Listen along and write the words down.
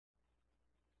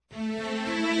Welcome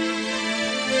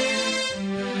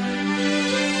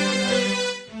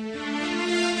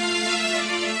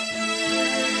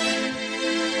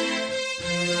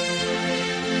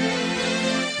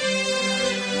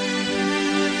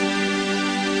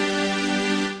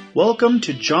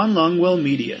to John Longwell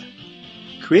Media,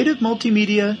 creative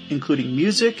multimedia including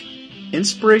music,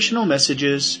 inspirational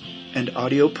messages, and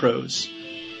audio prose.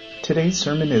 Today's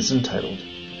sermon is entitled,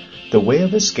 The Way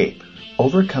of Escape,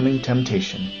 Overcoming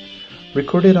Temptation,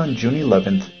 recorded on June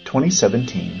 11th,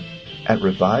 2017, at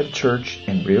Revive Church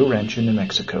in Rio Rancho, New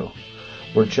Mexico,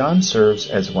 where John serves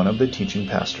as one of the teaching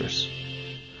pastors.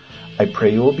 I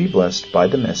pray you will be blessed by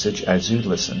the message as you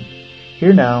listen.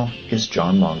 Here now is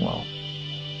John Longwell.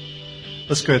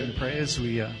 Let's go ahead and pray as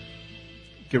we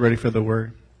get ready for the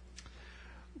Word.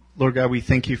 Lord God, we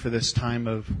thank you for this time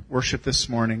of worship this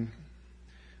morning.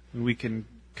 We can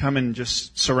come and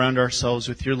just surround ourselves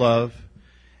with your love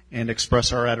and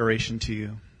express our adoration to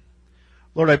you.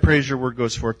 Lord, I pray as your Word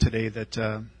goes forth today that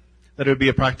it would be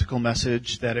a practical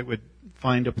message, that it would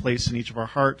find a place in each of our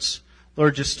hearts.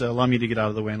 Lord, just allow me to get out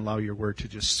of the way and allow your Word to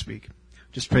just speak.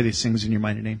 Just pray these things in your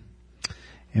mighty name.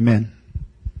 Amen.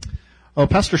 Oh,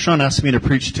 Pastor Sean asked me to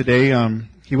preach today.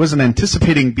 He wasn't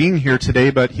anticipating being here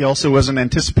today, but he also wasn't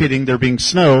anticipating there being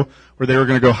snow where they were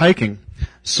going to go hiking.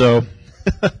 So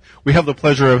we have the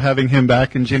pleasure of having him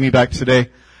back and Jimmy back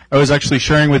today. I was actually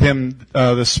sharing with him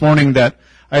this morning that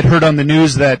I'd heard on the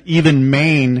news that even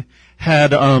Maine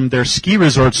had their ski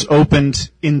resorts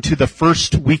opened into the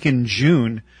first week in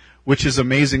June, which is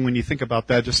amazing when you think about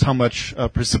that, just how much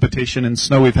precipitation and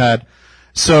snow we've had.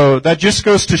 So that just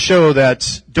goes to show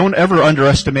that don't ever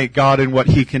underestimate God and what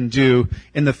He can do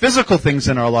in the physical things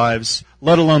in our lives,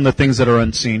 let alone the things that are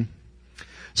unseen.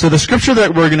 So the scripture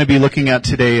that we're going to be looking at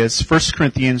today is 1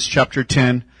 Corinthians chapter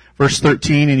 10, verse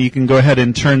 13, and you can go ahead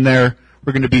and turn there.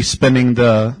 We're going to be spending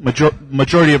the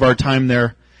majority of our time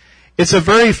there. It's a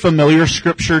very familiar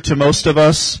scripture to most of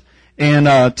us, and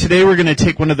today we're going to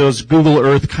take one of those Google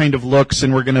Earth kind of looks,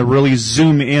 and we're going to really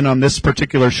zoom in on this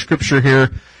particular scripture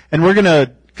here. And we're going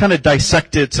to kind of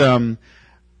dissect it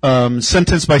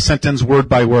sentence by sentence, word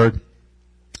by word.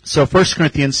 So 1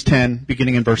 Corinthians 10,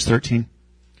 beginning in verse 13.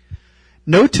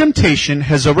 No temptation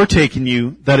has overtaken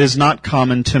you that is not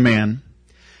common to man.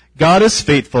 God is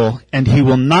faithful, and He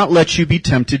will not let you be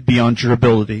tempted beyond your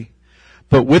ability.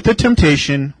 But with the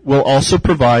temptation will also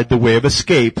provide the way of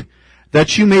escape,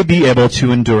 that you may be able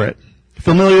to endure it.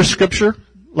 Familiar scripture?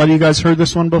 A lot of you guys heard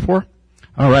this one before?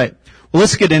 All right. Well,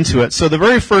 let's get into it. So the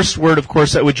very first word, of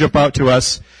course, that would jump out to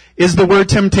us is the word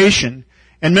temptation.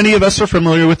 And many of us are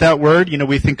familiar with that word. You know,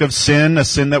 we think of sin, a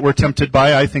sin that we're tempted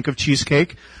by. I think of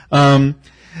cheesecake.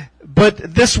 But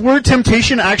this word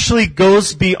temptation actually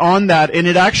goes beyond that, and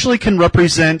it actually can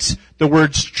represent the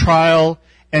words trial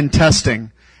and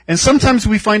testing. And sometimes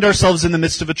we find ourselves in the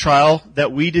midst of a trial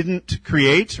that we didn't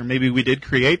create, or maybe we did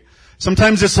create.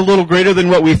 Sometimes it's a little greater than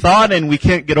what we thought, and we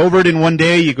can't get over it in one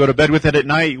day. You go to bed with it at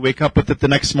night, you wake up with it the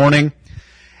next morning.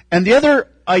 And the other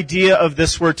idea of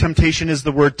this word temptation is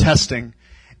the word testing.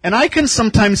 And I can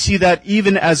sometimes see that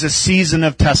even as a season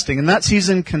of testing. And that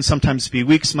season can sometimes be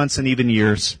weeks, months, and even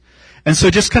years. And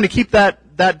so just kind of keep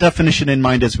that definition in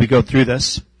mind as we go through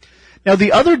this. Now,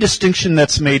 the other distinction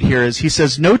that's made here is he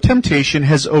says, no temptation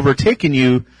has overtaken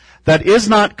you that is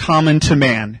not common to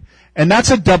man. And that's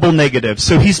a double negative.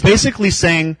 So he's basically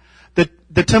saying that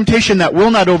the temptation that will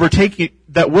not overtake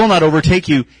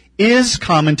you is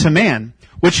common to man,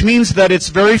 which means that it's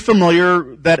very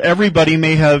familiar that everybody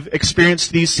may have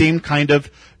experienced these same kind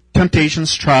of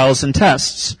temptations, trials, and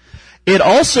tests.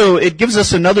 It gives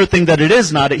us another thing that it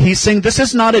is not. He's saying this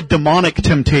is not a demonic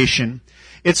temptation.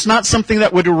 It's not something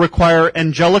that would require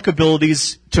angelic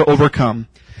abilities to overcome.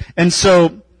 And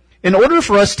so, in order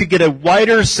for us to get a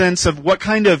wider sense of what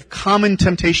kind of common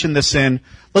temptation this is,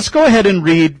 let's go ahead and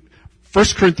read 1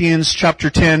 Corinthians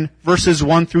chapter 10, verses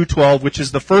 1 through 12, which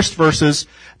is the first verses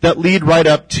that lead right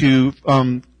up to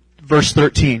verse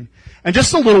 13. And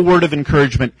just a little word of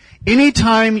encouragement.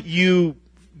 Anytime you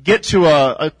get to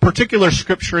a particular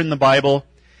scripture in the Bible,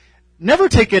 never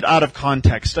take it out of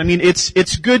context. I mean,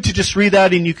 it's good to just read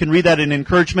that, and you can read that in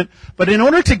encouragement. But in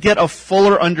order to get a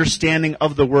fuller understanding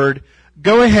of the word,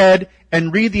 go ahead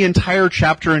and read the entire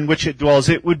chapter in which it dwells.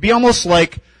 It would be almost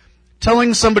like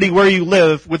telling somebody where you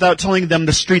live without telling them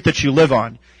the street that you live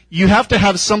on. You have to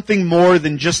have something more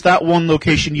than just that one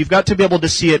location. You've got to be able to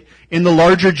see it in the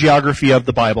larger geography of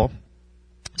the Bible.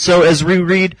 So as we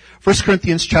read 1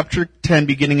 Corinthians chapter 10,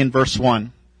 beginning in verse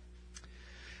 1.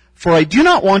 For I do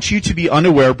not want you to be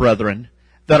unaware, brethren,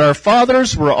 that our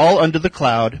fathers were all under the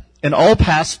cloud, and all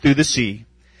passed through the sea.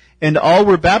 And all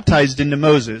were baptized into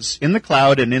Moses in the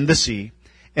cloud and in the sea.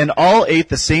 And all ate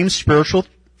the same spiritual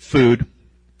food,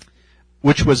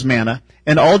 which was manna.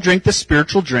 And all drank the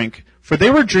spiritual drink, for they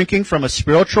were drinking from a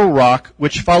spiritual rock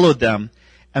which followed them.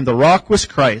 And the rock was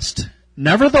Christ.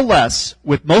 Nevertheless,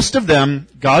 with most of them,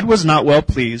 God was not well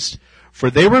pleased, for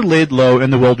they were laid low in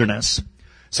the wilderness.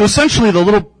 So essentially, the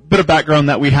little bit of background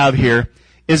that we have here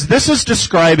is this is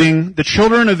describing the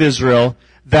children of Israel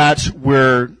that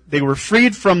they were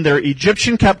freed from their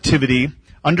Egyptian captivity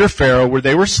under Pharaoh, where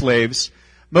they were slaves.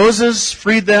 Moses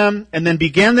freed them and then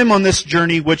began them on this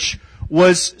journey, which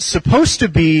was supposed to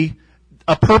be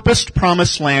a purposed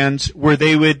promised land where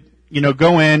they would,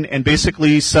 go in and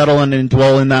basically settle and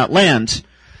dwell in that land.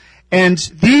 And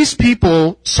these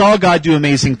people saw God do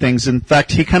amazing things. In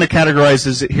fact, he kind of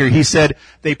categorizes it here. He said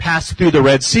they passed through the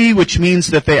Red Sea, which means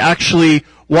that they actually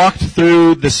walked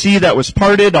through the sea that was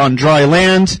parted on dry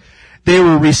land. They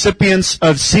were recipients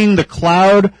of seeing the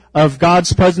cloud of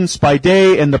God's presence by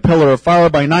day and the pillar of fire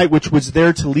by night, which was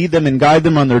there to lead them and guide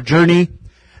them on their journey.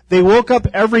 They woke up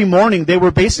every morning. They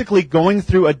were basically going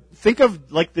through think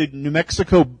of like the New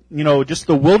Mexico, just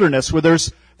the wilderness where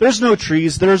there's no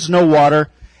trees, there's no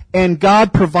water. And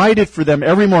God provided for them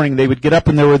every morning. They would get up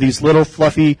and there were these little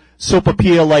fluffy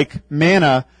sopapilla-like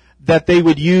manna that they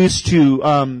would use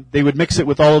they would mix it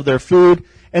with all of their food.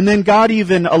 And then God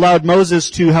even allowed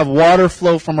Moses to have water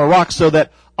flow from a rock so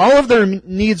that all of their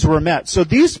needs were met. So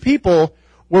these people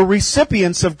were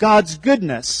recipients of God's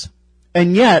goodness.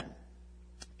 And yet,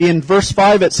 in verse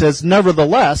 5 it says,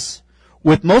 nevertheless,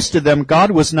 with most of them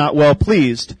God was not well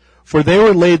pleased, for they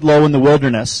were laid low in the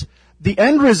wilderness. The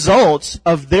end result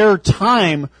of their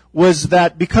time was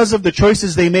that because of the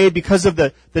choices they made, because of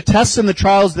the tests and the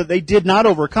trials that they did not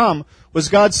overcome, was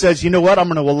God says, you know what, I'm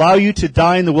going to allow you to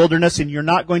die in the wilderness and you're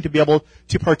not going to be able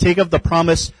to partake of the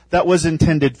promise that was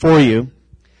intended for you.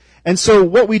 And so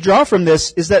what we draw from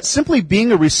this is that simply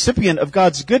being a recipient of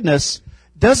God's goodness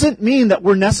doesn't mean that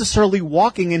we're necessarily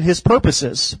walking in His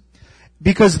purposes,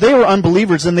 because they were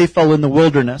unbelievers and they fell in the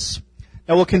wilderness.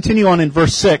 Now we'll continue on in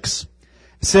verse 6.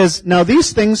 It says, now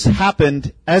these things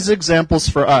happened as examples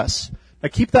for us. Now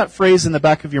keep that phrase in the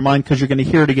back of your mind because you're going to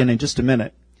hear it again in just a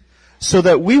minute. So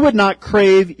that we would not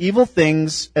crave evil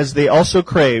things as they also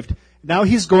craved. Now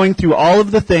he's going through all of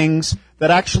the things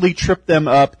that actually tripped them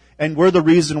up and were the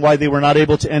reason why they were not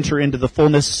able to enter into the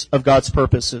fullness of God's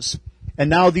purposes.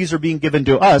 And now these are being given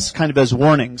to us kind of as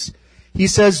warnings. He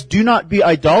says, do not be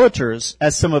idolaters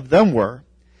as some of them were.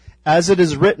 As it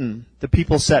is written, the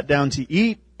people sat down to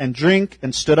eat and drink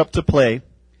and stood up to play.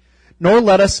 Nor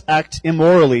let us act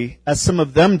immorally as some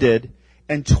of them did,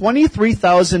 and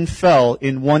 23,000 fell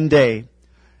in one day.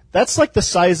 That's like the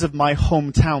size of my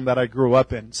hometown that I grew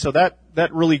up in. So that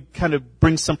really kind of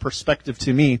brings some perspective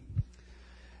to me.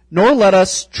 Nor let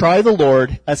us try the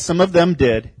Lord as some of them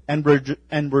did, and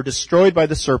were destroyed by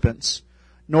the serpents.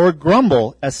 Nor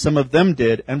grumble as some of them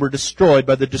did, and were destroyed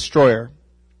by the destroyer.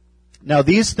 Now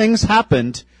these things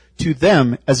happened to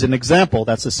them as an example.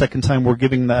 That's the second time we're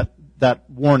giving that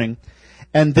warning.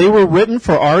 And they were written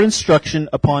for our instruction,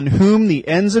 upon whom the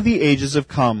ends of the ages have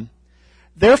come.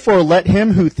 Therefore let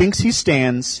him who thinks he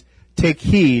stands take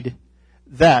heed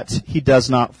that he does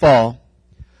not fall.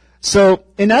 So,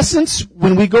 in essence,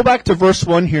 when we go back to verse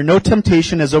 1 here, no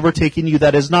temptation has overtaken you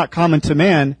that is not common to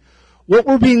man, what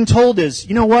we're being told is,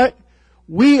 you know what?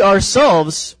 We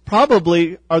ourselves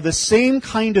probably are the same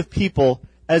kind of people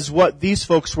as what these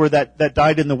folks were that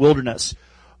died in the wilderness.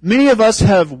 Many of us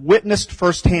have witnessed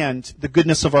firsthand the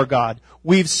goodness of our God.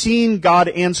 We've seen God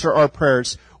answer our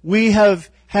prayers. We have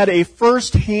had a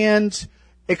firsthand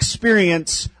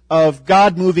experience of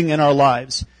God moving in our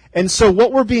lives. And so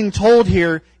what we're being told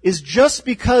here is just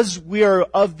because we are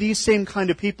of these same kind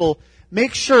of people,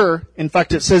 make sure, in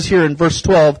fact it says here in verse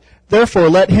 12, therefore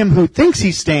let him who thinks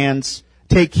he stands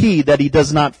take heed that he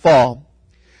does not fall.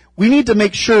 We need to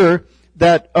make sure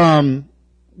that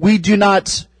we do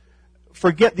not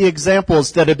forget the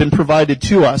examples that have been provided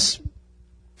to us.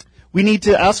 We need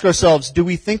to ask ourselves, do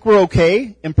we think we're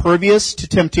okay, impervious to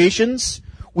temptations?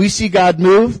 We see God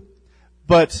move,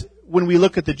 but when we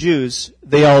look at the Jews,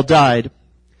 they all died.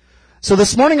 So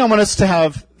this morning I want us to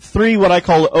have 3 what I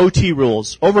call OT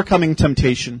rules, overcoming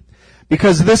temptation.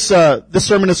 Because this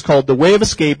sermon is called The Way of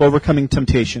Escape, Overcoming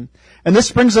Temptation. And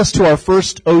this brings us to our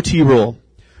first OT rule,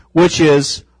 which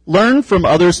is learn from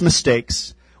others'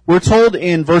 mistakes. We're told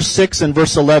in verse 6 and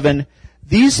verse 11,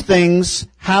 these things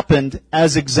happened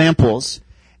as examples.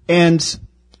 And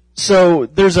so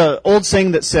there's an old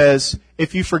saying that says,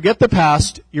 if you forget the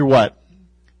past, you're what?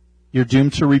 You're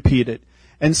doomed to repeat it.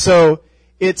 And so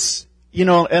it's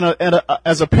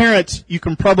as a parent, you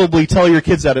can probably tell your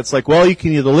kids that. It's like, well, you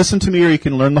can either listen to me or you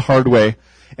can learn the hard way.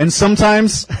 And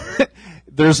sometimes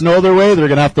there's no other way. They're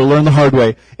going to have to learn the hard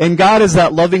way. And God, as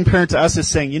that loving parent to us, is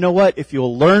saying, you know what? If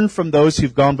you'll learn from those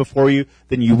who've gone before you,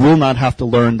 then you will not have to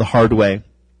learn the hard way.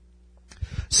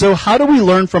 So how do we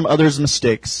learn from others'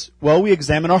 mistakes? Well, we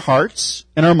examine our hearts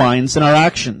and our minds and our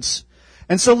actions.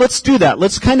 And so let's do that.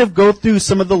 Let's kind of go through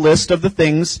some of the list of the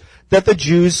things that the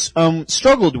Jews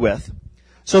struggled with.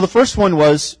 So the first one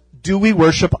was, do we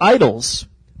worship idols?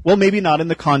 Well, maybe not in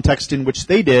the context in which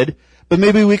they did, but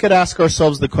maybe we could ask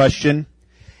ourselves the question,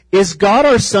 is God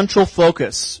our central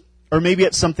focus? Or maybe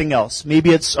it's something else.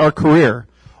 Maybe it's our career.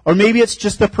 Or maybe it's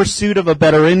just the pursuit of a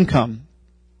better income.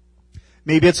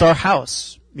 Maybe it's our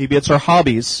house. Maybe it's our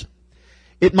hobbies.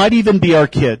 It might even be our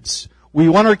kids. We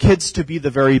want our kids to be the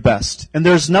very best. And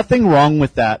there's nothing wrong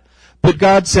with that. But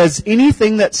God says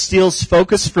anything that steals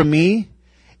focus from me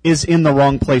is in the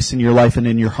wrong place in your life and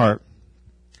in your heart.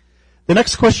 The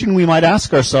next question we might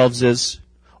ask ourselves is,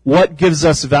 what gives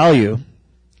us value?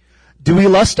 Do we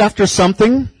lust after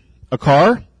something? A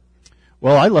car?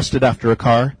 Well, I lusted after a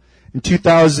car. In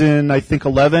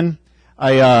 2011,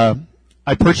 I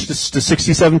purchased a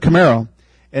 67 Camaro.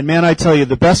 And man, I tell you,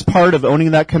 the best part of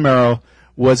owning that Camaro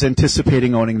was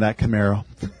anticipating owning that Camaro.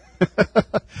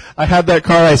 I had that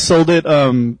car, I sold it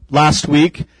last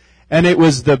week, and it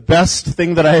was the best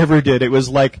thing that I ever did. It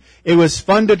was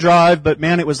fun to drive, but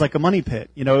man, it was like a money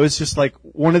pit. It was just like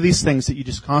one of these things that you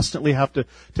just constantly have to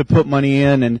put money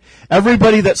in. And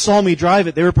everybody that saw me drive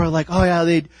it, they were probably like, oh yeah,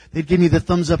 they'd give me the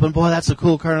thumbs up and boy, that's a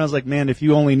cool car. And I was like, man, if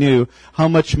you only knew how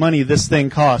much money this thing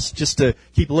costs just to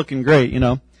keep looking great,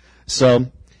 So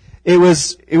it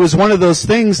was one of those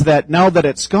things that now that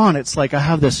it's gone, it's like I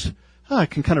have this, I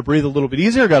can kind of breathe a little bit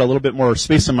easier, got a little bit more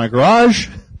space in my garage.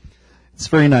 It's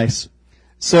very nice.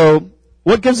 So,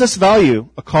 what gives us value?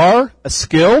 A car, a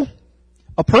skill,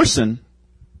 a person.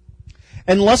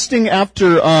 And lusting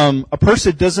after a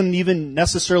person doesn't even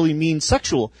necessarily mean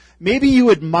sexual. Maybe you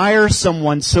admire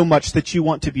someone so much that you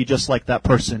want to be just like that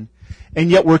person. And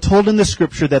yet we're told in the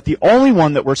scripture that the only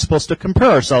one that we're supposed to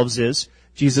compare ourselves is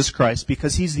Jesus Christ,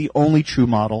 because he's the only true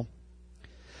model.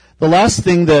 The last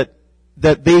thing that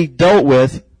they dealt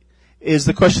with is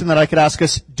the question that I could ask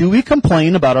us, do we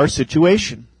complain about our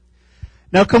situation?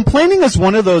 Now, complaining is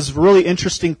one of those really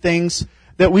interesting things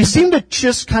that we seem to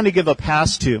just kind of give a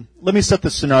pass to. Let me set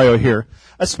the scenario here.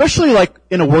 Especially like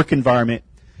in a work environment.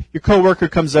 Your coworker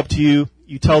comes up to you,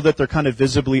 you tell that they're kind of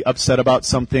visibly upset about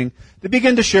something. They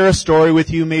begin to share a story with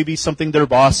you, maybe something their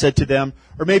boss said to them,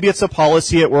 or maybe it's a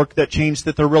policy at work that changed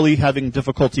that they're really having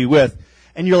difficulty with.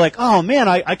 And you're like, oh man,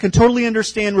 I can totally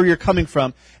understand where you're coming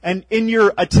from. And in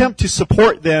your attempt to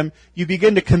support them, you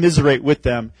begin to commiserate with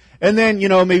them. And then,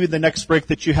 maybe the next break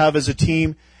that you have as a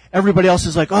team, everybody else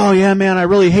is like, oh yeah, man, I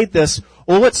really hate this.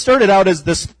 Well, what started out as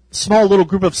this small little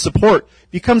group of support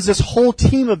becomes this whole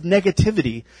team of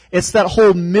negativity. It's that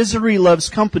whole misery loves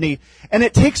company. And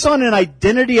it takes on an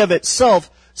identity of itself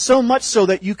so much so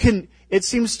that it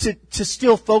seems to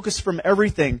steal focus from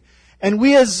everything. And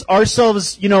we as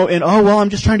ourselves, I'm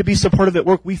just trying to be supportive at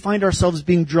work, we find ourselves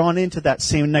being drawn into that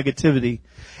same negativity.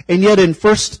 And yet in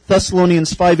 1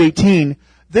 Thessalonians 5:18,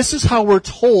 this is how we're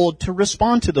told to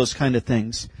respond to those kind of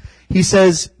things. He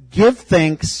says, give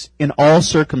thanks in all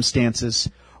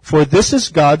circumstances, for this is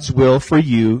God's will for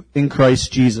you in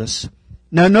Christ Jesus.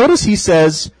 Now notice he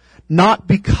says, not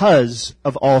because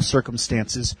of all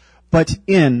circumstances, but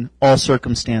in all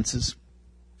circumstances.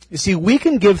 You see, we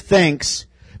can give thanks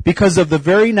because of the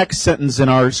very next sentence in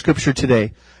our scripture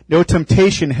today. No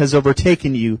temptation has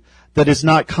overtaken you that is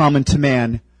not common to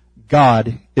man.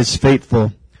 God is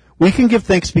faithful. We can give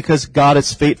thanks because God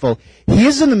is faithful. He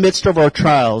is in the midst of our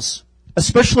trials,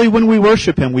 especially when we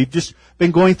worship Him. We've just been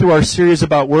going through our series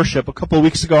about worship. A couple of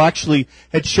weeks ago, I actually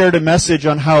had shared a message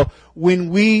on how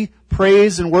when we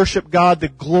praise and worship God, the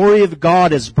glory of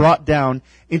God is brought down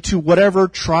into whatever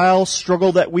trial,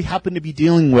 struggle that we happen to be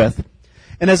dealing with.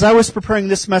 And as I was preparing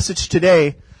this message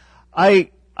today, the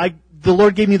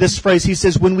Lord gave me this phrase. He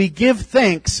says, when we give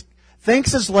thanks,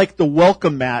 thanks is like the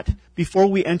welcome mat before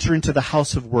we enter into the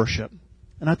house of worship.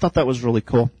 And I thought that was really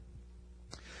cool.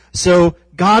 So,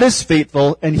 God is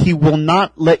faithful and He will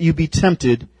not let you be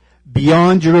tempted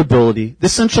beyond your ability.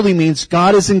 This essentially means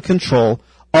God is in control,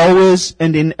 always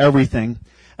and in everything.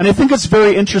 And I think it's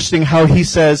very interesting how He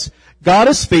says, God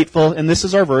is faithful, and this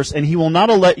is our verse, and He will not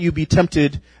let you be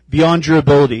tempted beyond your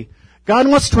ability. God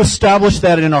wants to establish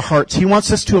that in our hearts. He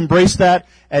wants us to embrace that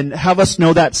and have us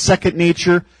know that second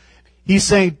nature. He's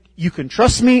saying, you can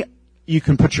trust me, you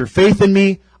can put your faith in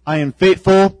me, I am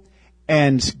faithful,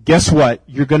 And guess what?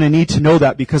 You're going to need to know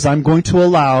that because I'm going to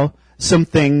allow some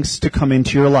things to come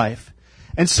into your life.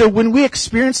 And so when we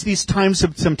experience these times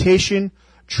of temptation,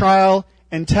 trial,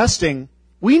 and testing,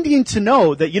 we need to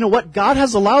know that, you know what, God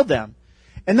has allowed them.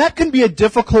 And that can be a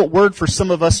difficult word for some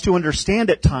of us to understand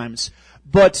at times,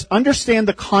 but understand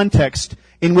the context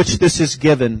in which this is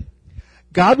given.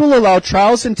 God will allow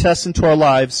trials and tests into our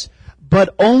lives,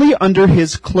 but only under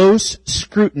His close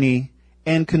scrutiny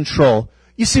and control.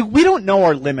 You see, we don't know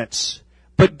our limits,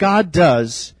 but God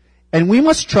does, and we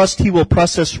must trust He will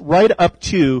press us right up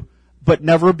to, but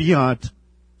never beyond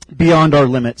our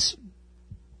limits.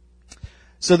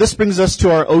 So this brings us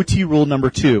to our OT rule number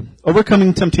 2.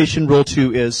 Overcoming temptation rule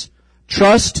 2 is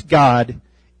trust God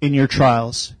in your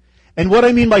trials. And what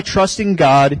I mean by trusting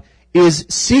God is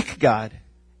seek God,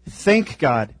 thank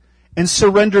God, and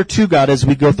surrender to God as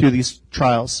we go through these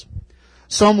trials.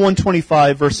 Psalm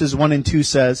 125 verses 1 and 2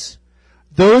 says,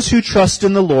 "Those who trust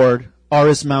in the Lord are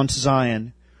as Mount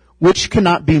Zion, which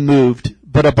cannot be moved,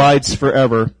 but abides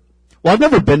forever." Well, I've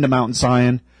never been to Mount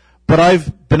Zion, but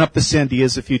I've been up the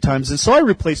Sandias a few times, and so I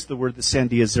replaced the word the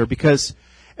Sandias there because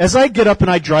as I get up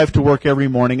and I drive to work every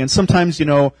morning, and sometimes, you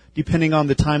know, depending on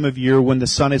the time of year when the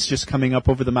sun is just coming up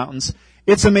over the mountains,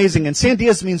 it's amazing. And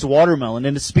Sandias means watermelon,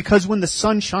 and it's because when the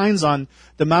sun shines on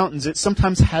the mountains, it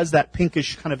sometimes has that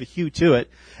pinkish kind of a hue to it.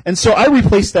 And so I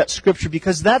replaced that scripture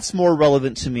because that's more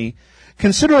relevant to me.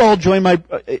 Consider all joy,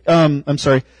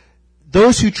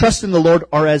 those who trust in the Lord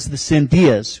are as the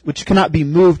Sandias, which cannot be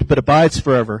moved but abides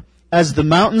forever. As the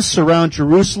mountains surround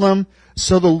Jerusalem,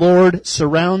 so the Lord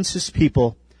surrounds His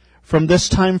people from this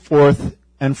time forth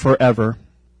and forever.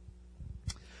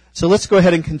 So let's go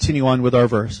ahead and continue on with our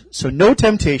verse. So no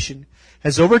temptation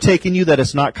has overtaken you that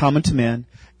is not common to man.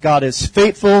 God is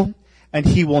faithful, and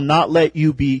He will not let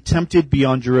you be tempted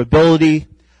beyond your ability,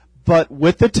 but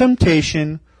with the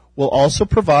temptation will also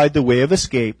provide the way of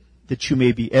escape, that you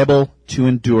may be able to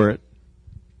endure it.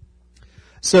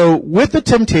 So with the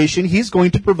temptation, He's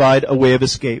going to provide a way of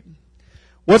escape.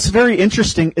 What's very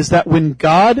interesting is that when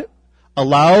God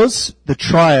allows the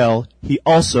trial, He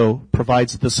also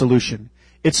provides the solution.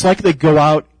 It's like they go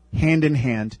out hand in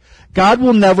hand. God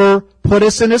will never put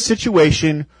us in a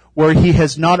situation where He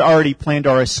has not already planned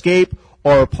our escape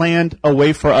or planned a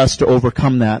way for us to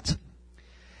overcome that.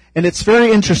 And it's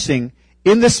very interesting.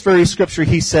 In this very scripture,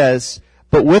 He says,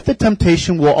 "But with the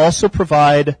temptation will also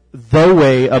provide the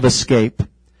way of escape."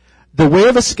 The way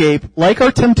of escape, like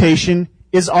our temptation,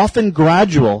 is often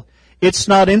gradual. It's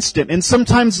not instant. And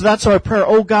sometimes that's our prayer.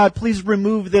 Oh God, please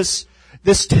remove this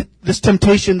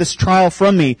temptation, this trial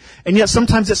from me. And yet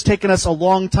sometimes it's taken us a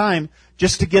long time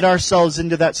just to get ourselves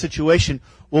into that situation.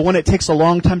 Well, when it takes a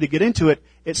long time to get into it,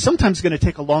 it's sometimes going to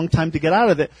take a long time to get out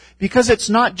of it. Because it's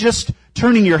not just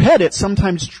turning your head, it's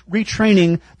sometimes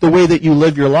retraining the way that you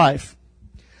live your life.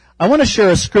 I want to share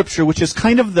a scripture which is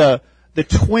kind of the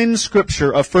twin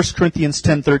scripture of 1 Corinthians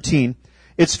 10:13.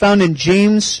 It's found in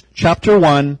James chapter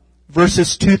 1,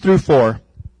 verses 2 through 4.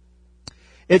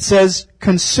 It says,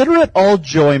 "Consider it all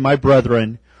joy, my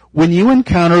brethren, when you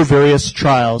encounter various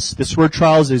trials." This word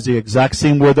trials is the exact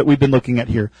same word that we've been looking at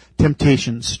here.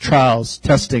 Temptations, trials,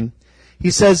 testing.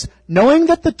 He says, "Knowing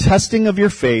that the testing of your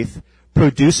faith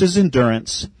produces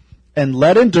endurance, and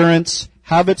let endurance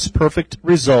have its perfect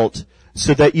result,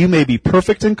 so that you may be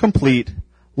perfect and complete,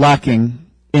 lacking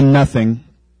in nothing."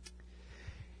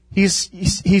 He's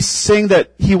saying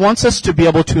that He wants us to be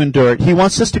able to endure it. He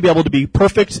wants us to be able to be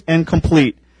perfect and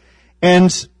complete.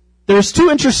 And there's two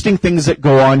interesting things that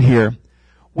go on here.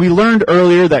 We learned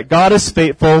earlier that God is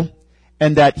faithful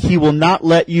and that He will not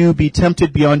let you be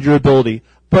tempted beyond your ability.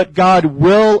 But God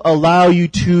will allow you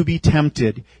to be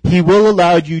tempted. He will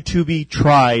allow you to be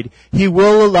tried. He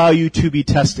will allow you to be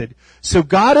tested. So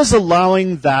God is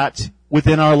allowing that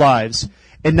within our lives.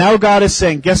 And now God is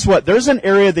saying, guess what? There's an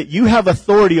area that you have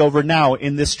authority over now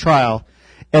in this trial.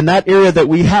 And that area that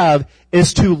we have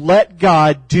is to let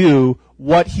God do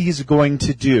what He's going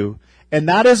to do. And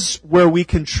that is where we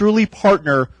can truly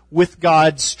partner with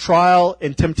God's trial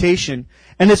and temptation.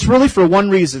 And it's really for one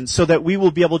reason, so that we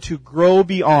will be able to grow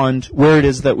beyond where it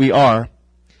is that we are.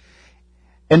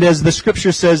 And as the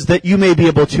scripture says, that you may be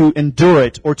able to endure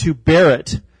it or to bear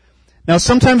it. Now,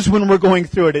 sometimes when we're going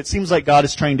through it, it seems like God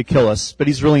is trying to kill us, but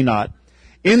He's really not.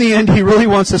 In the end, He really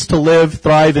wants us to live,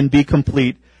 thrive, and be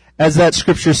complete. As that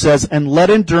scripture says, "And let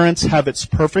endurance have its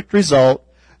perfect result,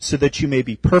 so that you may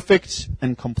be perfect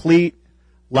and complete,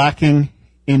 lacking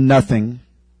in nothing."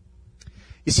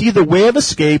 You see, the way of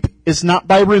escape is not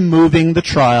by removing the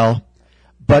trial,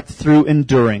 but through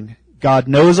enduring. God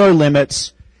knows our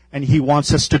limits, and He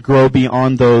wants us to grow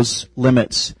beyond those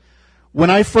limits.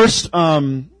 When I first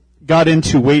got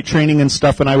into weight training and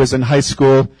stuff when I was in high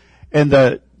school, and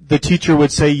the teacher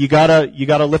would say, you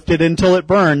gotta lift it until it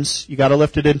burns. You gotta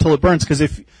lift it until it burns,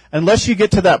 because unless you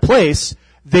get to that place,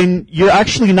 then you're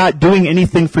actually not doing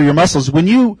anything for your muscles. When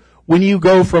you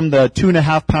go from the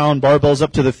 2.5 pound barbells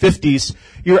up to the 50s,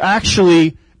 you're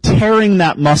actually tearing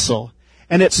that muscle.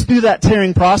 And it's through that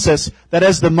tearing process that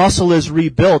as the muscle is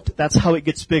rebuilt, that's how it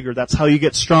gets bigger. That's how you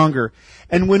get stronger.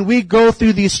 And when we go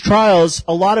through these trials,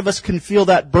 a lot of us can feel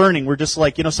that burning. We're just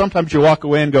like, sometimes you walk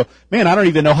away and go, man, I don't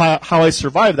even know how I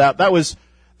survived that. That was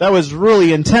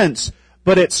really intense.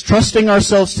 But it's trusting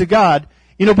ourselves to God.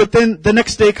 But then the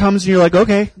next day comes and you're like,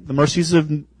 okay, the mercies of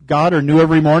God are new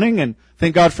every morning, and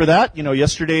thank God for that.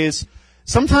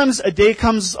 Sometimes a day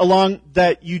comes along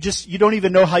that you don't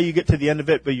even know how you get to the end of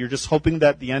it, but you're just hoping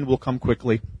that the end will come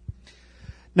quickly.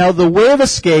 Now, the way of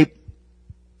escape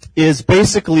is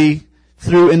basically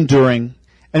through enduring.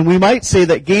 And we might say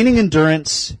that gaining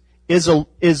endurance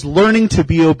is learning to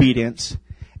be obedient,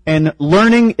 and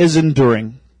learning is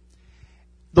enduring.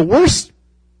 The worst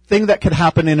thing that could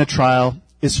happen in a trial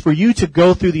is for you to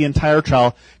go through the entire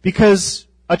trial, because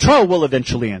a trial will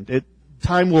eventually end.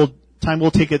 Time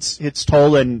will take its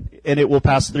toll, and it will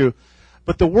pass through.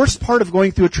 But the worst part of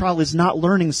going through a trial is not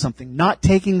learning something, not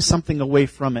taking something away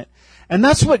from it. And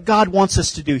that's what God wants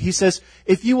us to do. He says,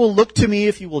 if you will look to me,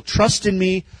 if you will trust in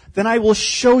me, then I will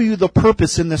show you the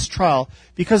purpose in this trial.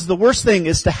 Because the worst thing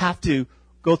is to have to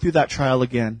go through that trial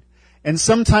again. And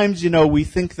sometimes, we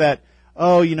think that,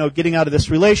 getting out of this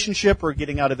relationship or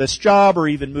getting out of this job or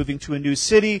even moving to a new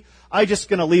city, I'm just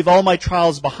going to leave all my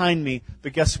trials behind me.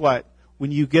 But guess what?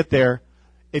 When you get there,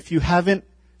 if you haven't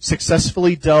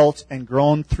successfully dealt and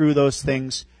grown through those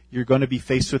things, you're going to be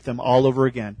faced with them all over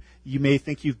again. You may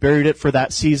think you've buried it for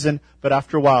that season, but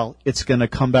after a while, it's going to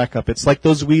come back up. It's like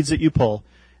those weeds that you pull.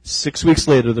 6 weeks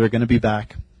later, they're going to be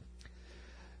back.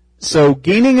 So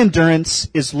gaining endurance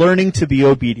is learning to be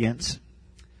obedient.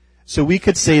 So we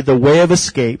could say the way of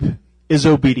escape is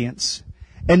obedience.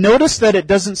 And notice that it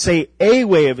doesn't say a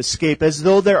way of escape as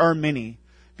though there are many.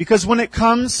 Because when it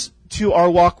comes to our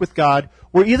walk with God,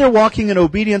 we're either walking in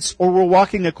obedience or we're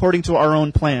walking according to our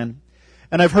own plan.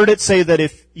 And I've heard it say that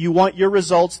if you want your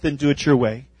results, then do it your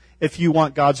way. If you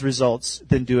want God's results,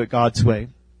 then do it God's way.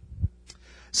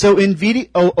 So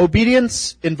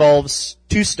obedience involves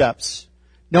 2 steps: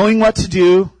 knowing what to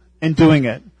do and doing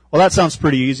it. Well, that sounds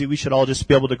pretty easy. We should all just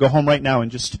be able to go home right now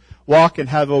and just walk and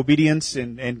have obedience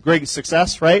and great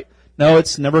success, right? No,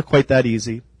 it's never quite that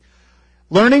easy.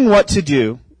 Learning what to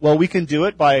do. Well, we can do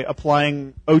it by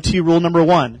applying OT rule number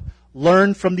 1.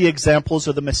 Learn from the examples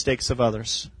or the mistakes of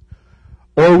others.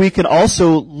 Or we can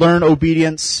also learn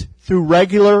obedience through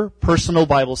regular personal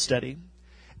Bible study.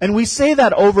 And we say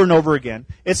that over and over again.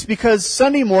 It's because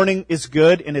Sunday morning is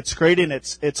good and it's great and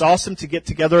it's awesome to get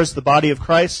together as the body of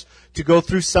Christ to go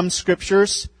through some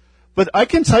scriptures. But I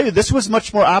can tell you this was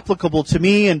much more applicable to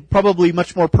me and probably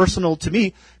much more personal to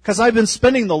me because I've been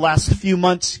spending the last few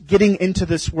months getting into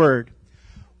this word.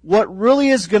 What really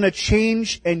is going to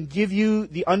change and give you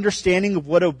the understanding of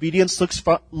what obedience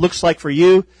looks like for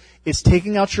you is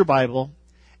taking out your Bible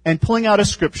and pulling out a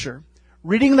scripture,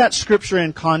 reading that scripture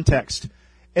in context.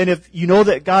 And if you know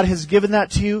that God has given that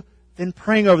to you, then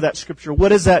praying over that scripture. What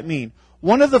does that mean?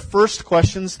 One of the first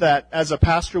questions that, as a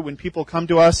pastor, when people come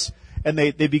to us and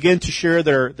they begin to share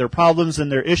their problems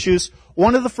and their issues,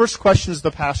 one of the first questions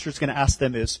the pastor is going to ask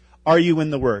them is, are you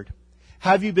in the Word?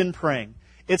 Have you been praying?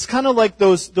 It's kind of like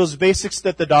those basics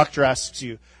that the doctor asks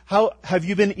you. How have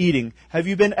you been eating? Have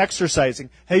you been exercising?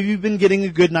 Have you been getting a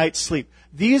good night's sleep?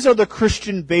 These are the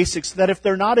Christian basics that if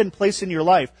they're not in place in your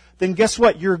life, then guess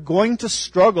what? You're going to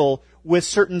struggle with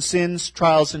certain sins,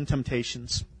 trials, and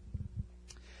temptations.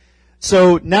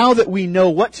 So now that we know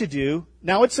what to do,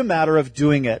 now it's a matter of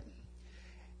doing it.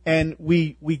 And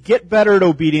we get better at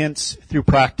obedience through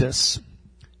practice.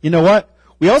 You know what?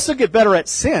 We also get better at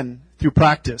sin through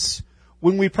practice.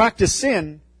 When we practice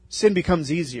sin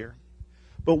becomes easier.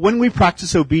 But when we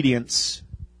practice obedience,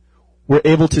 we're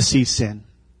able to see sin.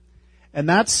 And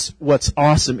that's what's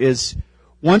awesome is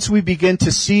once we begin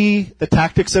to see the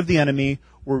tactics of the enemy,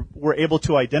 we're able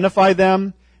to identify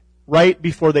them right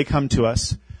before they come to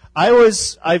us.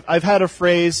 I've had a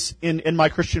phrase in my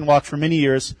Christian walk for many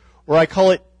years where I call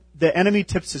it the enemy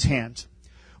tips his hand,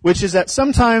 which is that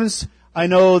sometimes I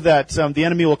know that the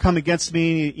enemy will come against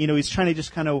me. You know, he's trying to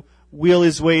just kind of wheel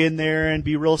his way in there and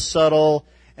be real subtle.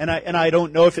 And I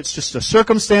don't know if it's just a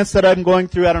circumstance that I'm going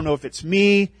through. I don't know if it's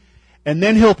me. And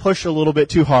then he'll push a little bit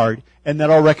too hard. And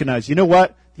then I'll recognize, you know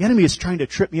what? The enemy is trying to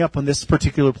trip me up on this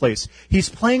particular place. He's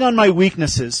playing on my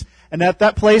weaknesses. And at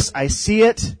that place, I see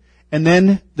it. And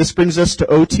then this brings us to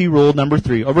OT rule number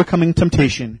 3, overcoming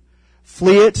temptation.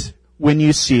 Flee it when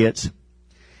you see it.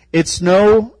 It's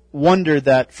no wonder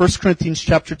that 1 Corinthians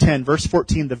chapter 10, verse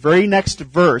 14, the very next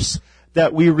verse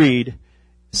that we read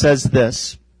says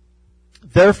this,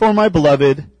 "Therefore, my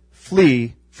beloved,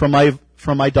 flee from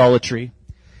idolatry."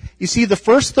 You see, the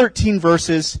first 13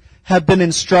 verses have been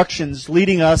instructions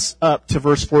leading us up to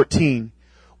verse 14.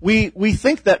 We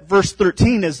think that verse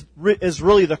 13 is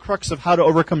really the crux of how to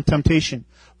overcome temptation,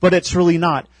 but it's really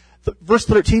not. Verse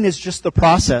 13 is just the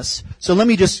process. So let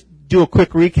me just do a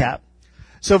quick recap.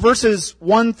 So verses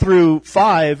 1 through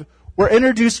 5, we're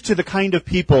introduced to the kind of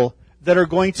people that are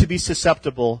going to be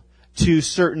susceptible to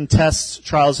certain tests,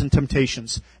 trials, and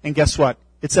temptations. And guess what?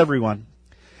 It's everyone.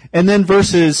 And then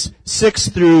verses 6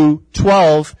 through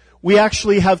 12, we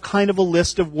actually have kind of a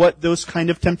list of what those kind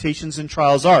of temptations and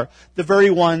trials are. The very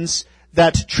ones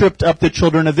that tripped up the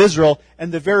children of Israel,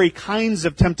 and the very kinds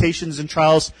of temptations and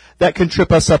trials that can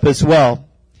trip us up as well.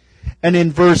 And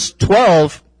in verse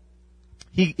 12,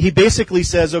 he basically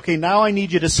says, okay, now I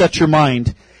need you to set your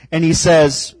mind. And he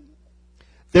says,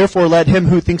 "Therefore let him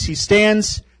who thinks he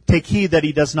stands take heed that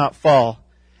he does not fall."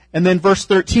 And then verse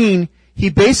 13, he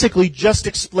basically just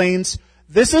explains,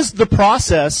 this is the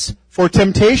process for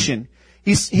temptation.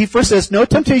 He first says, "No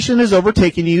temptation has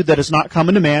overtaken you that is not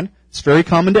common to man." It's very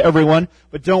common to everyone,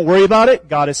 but don't worry about it.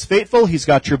 God is faithful. He's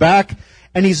got your back,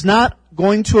 and He's not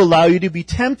going to allow you to be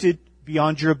tempted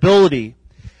beyond your ability.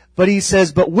 But he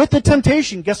says, but with the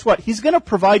temptation, guess what? He's going to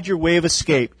provide your way of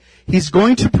escape. He's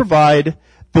going to provide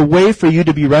the way for you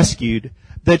to be rescued,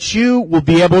 that you will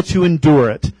be able to endure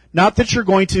it. Not that you're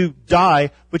going to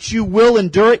die, but you will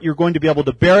endure it. You're going to be able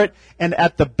to bear it. And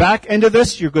at the back end of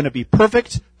this, you're going to be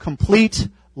perfect, complete,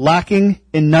 lacking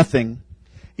in nothing.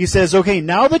 He says, okay,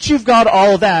 now that you've got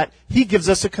all of that, he gives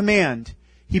us a command.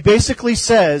 He basically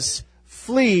says,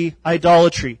 flee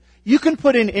idolatry. You can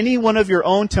put in any one of your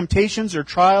own temptations or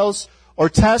trials or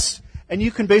tests, and you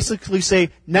can basically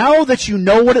say, now that you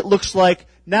know what it looks like,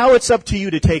 now it's up to you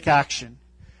to take action.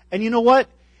 And you know what?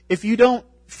 If you don't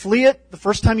flee it the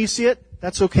first time you see it,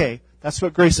 that's okay. That's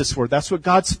what grace is for. That's what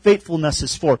God's faithfulness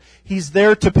is for. He's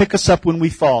there to pick us up when we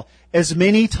fall, as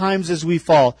many times as we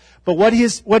fall. But what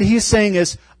he's saying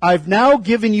is, I've now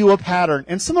given you a pattern.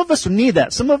 And some of us need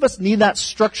that. Some of us need that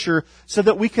structure so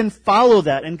that we can follow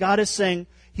that. And God is saying,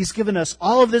 He's given us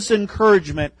all of this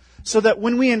encouragement so that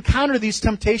when we encounter these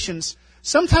temptations,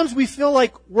 sometimes we feel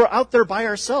like we're out there by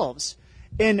ourselves.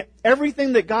 And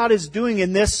everything that God is doing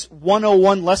in this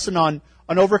 101 lesson on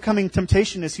overcoming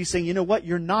temptation is He's saying, you know what?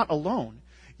 You're not alone.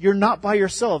 You're not by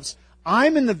yourselves.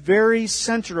 I'm in the very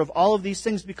center of all of these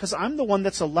things because I'm the one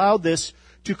that's allowed this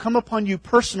to come upon you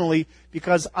personally,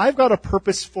 because I've got a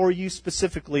purpose for you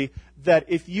specifically, that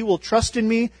if you will trust in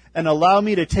me and allow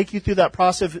me to take you through that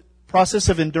process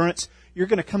of endurance, you're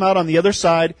going to come out on the other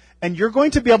side, and you're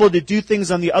going to be able to do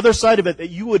things on the other side of it that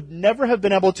you would never have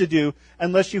been able to do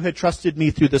unless you had trusted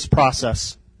me through this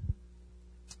process.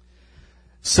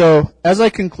 So, as I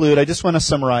conclude, I just want to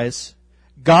summarize.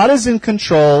 God is in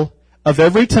control of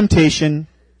every temptation,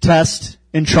 test,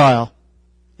 and trial.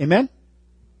 Amen?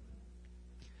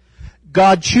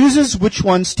 God chooses which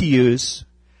ones to use,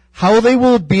 how they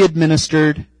will be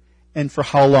administered, and for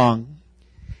how long.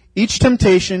 Each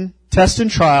temptation, test, and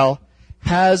trial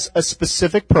has a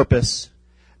specific purpose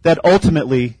that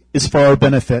ultimately is for our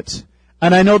benefit.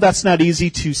 And I know that's not easy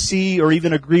to see or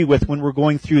even agree with when we're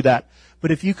going through that.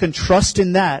 But if you can trust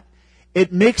in that,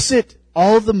 it makes it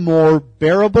all the more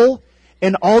bearable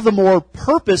and all the more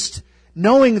purposed,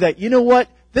 knowing that, you know what,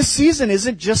 this season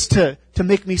isn't just to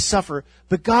make me suffer,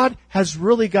 but God has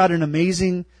really got an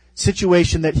amazing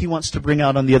situation that He wants to bring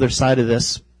out on the other side of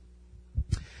this.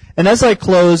 And as I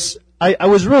close, I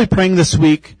was really praying this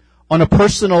week on a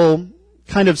personal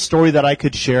kind of story that I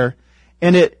could share.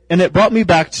 And it brought me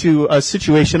back to a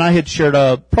situation I had shared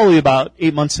probably about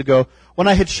 8 months ago when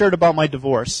I had shared about my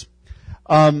divorce.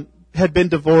 Had been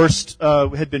divorced,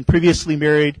 had been previously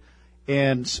married,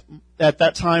 and at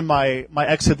that time my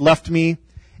ex had left me,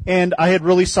 and I had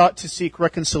really sought to seek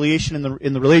reconciliation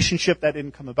in the relationship. That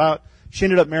didn't come about. She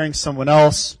ended up marrying someone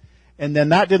else, and then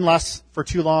that didn't last for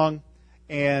too long,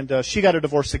 and she got a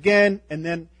divorce again, and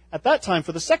then at that time,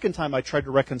 for the second time, I tried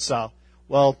to reconcile.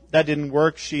 Well, that didn't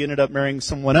work. She ended up marrying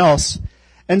someone else.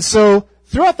 And so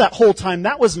throughout that whole time,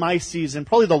 that was my season,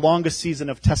 probably the longest season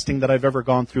of testing that I've ever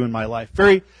gone through in my life.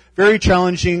 Very, very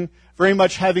challenging, very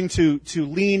much having to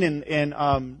lean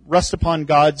and rest upon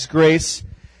God's grace.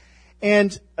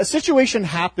 And a situation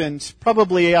happened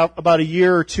probably about a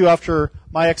year or two after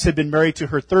my ex had been married to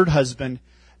her third husband.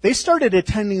 They started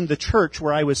attending the church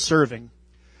where I was serving.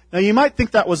 Now you might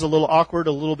think that was a little awkward,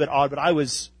 a little bit odd, but I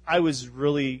was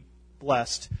really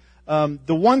blessed. The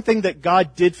one thing that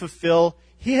God did fulfill,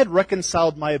 He had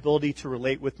reconciled my ability to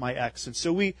relate with my ex. And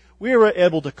so we were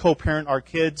able to co-parent our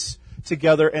kids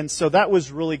together. And so that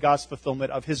was really God's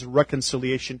fulfillment of His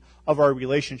reconciliation of our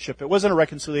relationship. It wasn't a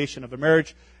reconciliation of a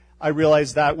marriage. I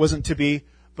realized that wasn't to be,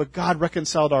 but God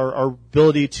reconciled our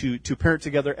ability to parent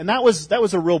together. And that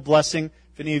was a real blessing.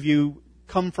 If any of you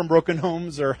come from broken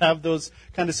homes or have those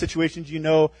kind of situations, you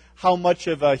know how much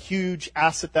of a huge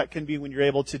asset that can be when you're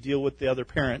able to deal with the other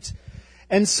parent.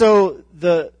 And so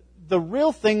the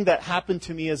real thing that happened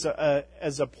to me as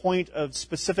a point of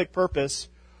specific purpose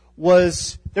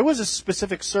was there was a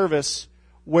specific service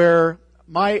where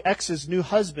my ex's new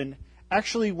husband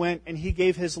actually went and he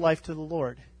gave his life to the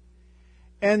Lord.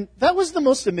 And that was the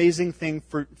most amazing thing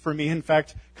for me. In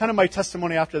fact, kind of my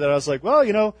testimony after that, I was like,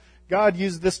 well, God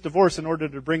used this divorce in order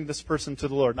to bring this person to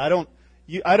the Lord. And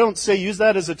I don't say use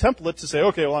that as a template to say,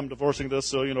 okay, well, I'm divorcing this,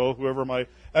 so, whoever my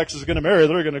ex is going to marry,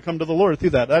 they're going to come to the Lord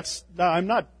through that. I'm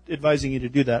not advising you to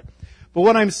do that. But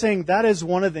what I'm saying, that is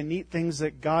one of the neat things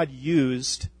that God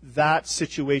used that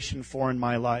situation for in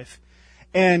my life.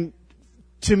 And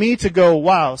to me to go,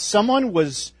 wow, someone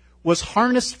was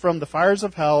harnessed from the fires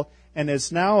of hell and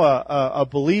is now a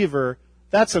believer,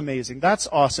 that's amazing. That's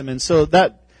awesome. And so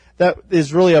that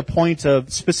is really a point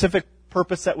of specific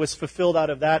purpose that was fulfilled out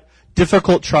of that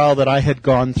difficult trial that I had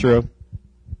gone through.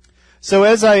 So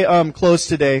as I close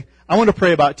today, I want to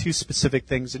pray about two specific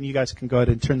things, and you guys can go ahead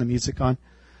and turn the music on.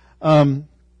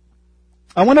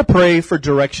 I want to pray for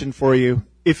direction for you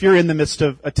if you're in the midst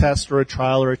of a test or a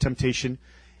trial or a temptation.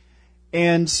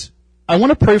 And I want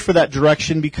to pray for that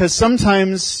direction because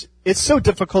sometimes it's so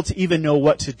difficult to even know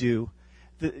what to do.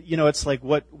 It's like,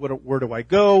 where do I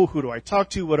go? Who do I talk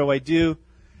to? What do I do?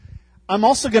 I'm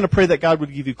also going to pray that God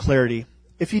would give you clarity.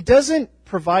 If He doesn't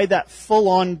provide that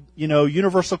full-on,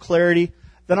 universal clarity,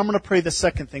 then I'm going to pray the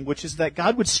second thing, which is that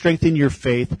God would strengthen your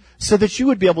faith so that you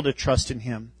would be able to trust in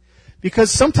Him.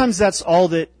 Because sometimes that's all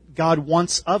that God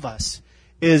wants of us,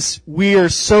 is we are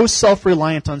so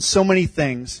self-reliant on so many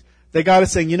things that God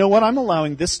is saying, you know what, I'm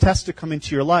allowing this test to come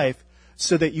into your life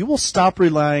so that you will stop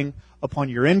relying upon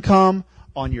your income,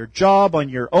 on your job, on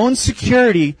your own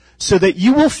security, so that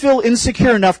you will feel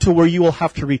insecure enough to where you will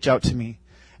have to reach out to me.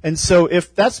 And so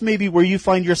if that's maybe where you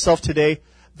find yourself today,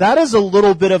 that is a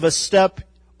little bit of a step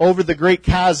over the great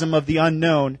chasm of the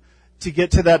unknown to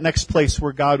get to that next place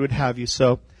where God would have you.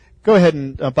 So go ahead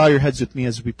and bow your heads with me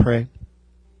as we pray.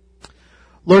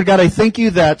 Lord God, I thank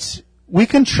you that we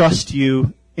can trust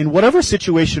you in whatever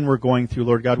situation we're going through,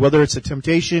 Lord God, whether it's a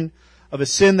temptation of a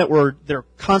sin that they're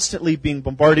constantly being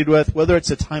bombarded with, whether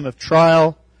it's a time of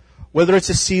trial, whether it's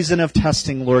a season of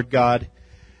testing, Lord God.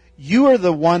 You are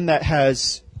the one that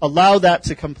has allowed that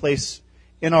to come place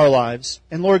in our lives.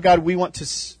 And Lord God, we want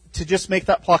to just make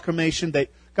that proclamation that,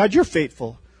 God, you're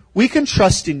faithful. We can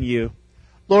trust in you.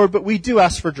 Lord, but we do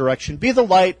ask for direction. Be the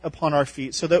light upon our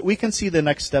feet so that we can see the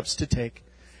next steps to take.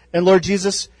 And Lord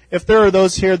Jesus, if there are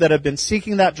those here that have been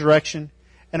seeking that direction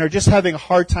and are just having a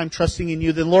hard time trusting in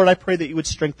you, then Lord, I pray that you would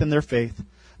strengthen their faith,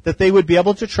 that they would be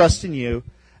able to trust in you,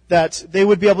 that they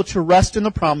would be able to rest in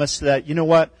the promise that, you know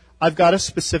what, I've got a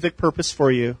specific purpose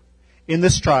for you in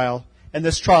this trial, and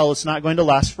this trial is not going to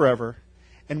last forever.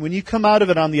 And when you come out of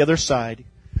it on the other side,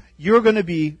 you're going to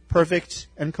be perfect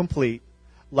and complete,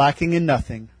 lacking in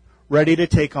nothing, ready to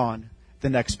take on the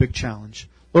next big challenge.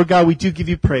 Lord God, we do give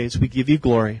you praise. We give you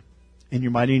glory. In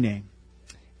your mighty name,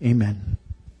 amen.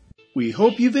 We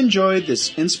hope you've enjoyed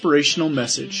this inspirational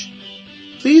message.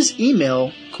 Please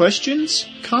email questions,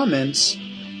 comments,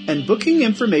 and booking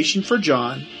information for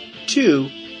John to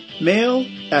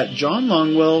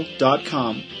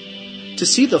mail@johnlongwell.com. To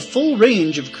see the full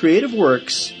range of creative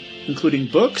works, including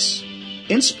books,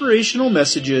 inspirational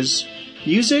messages,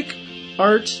 music,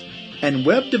 art, and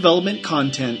web development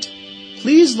content,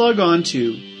 please log on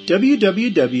to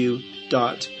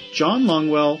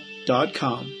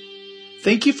www.johnlongwell.com.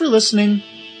 Thank you for listening,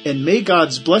 and may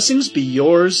God's blessings be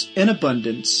yours in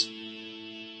abundance.